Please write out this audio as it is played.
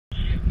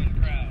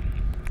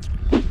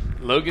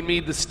Logan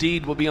Mead, the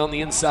steed, will be on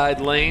the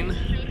inside lane.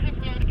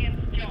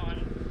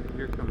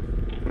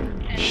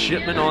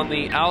 Shipman on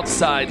the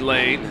outside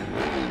lane.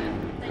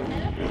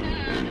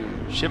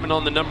 Shipman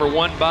on the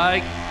 #1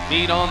 bike.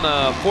 Mead on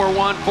the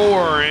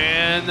 414,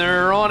 and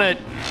they're on it.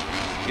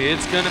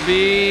 It's going to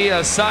be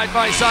a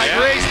side-by-side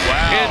race.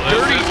 Wow, and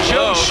Dirty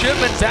Joe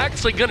Shipman's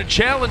actually going to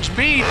challenge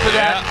Mead for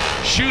that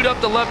shoot up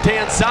the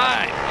left-hand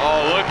side.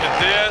 Oh, look at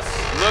this.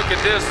 Look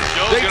at this.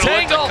 Joe's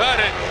going to look to cut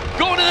it.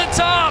 Going to the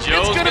top.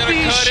 Joe's it's going to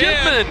be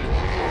Shipman.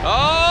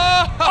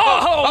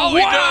 Oh,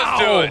 he does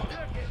do it.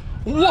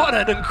 What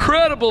an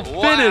incredible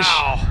finish.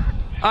 Wow.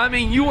 I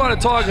mean, you want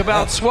to talk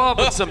about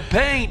swapping some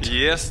paint.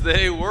 Yes,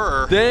 they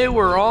were. They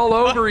were all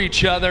over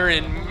each other,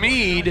 and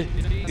Mead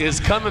is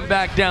coming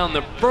back down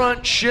the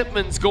front.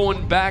 Shipman's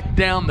going back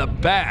down the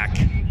back.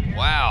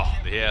 Wow.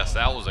 Yes,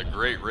 that was a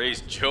great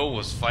race. Joe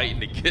was fighting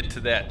to get to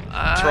that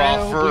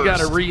trough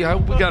first. We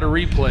got a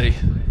replay.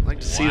 I'd like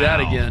to see that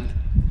again.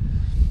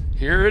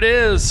 Here it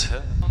is.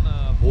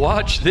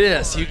 Watch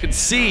this. You can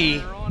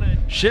see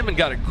Shipman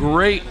got a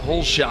great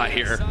hole shot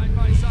here,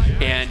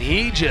 and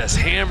he just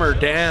hammered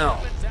down.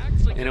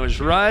 And it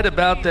was right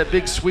about that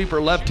big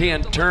sweeper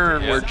left-hand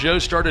turn where Joe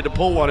started to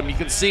pull on him. You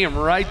can see him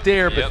right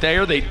there, but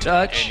there they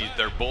touch. And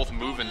they're both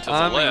moving to the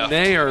left. I mean,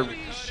 they are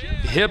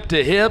hip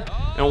to hip.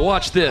 And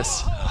watch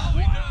this.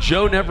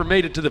 Joe never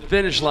made it to the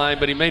finish line,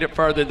 but he made it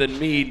farther than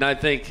Mead. And I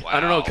think, I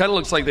don't know, it kind of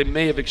looks like they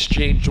may have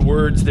exchanged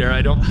words there.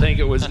 I don't think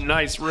it was a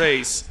nice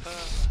race.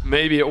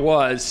 Maybe it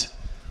was.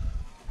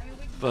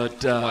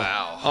 But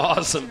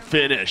awesome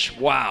finish.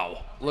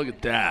 Wow. Look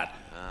at that.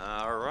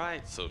 All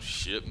right, so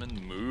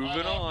Shipman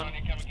moving on.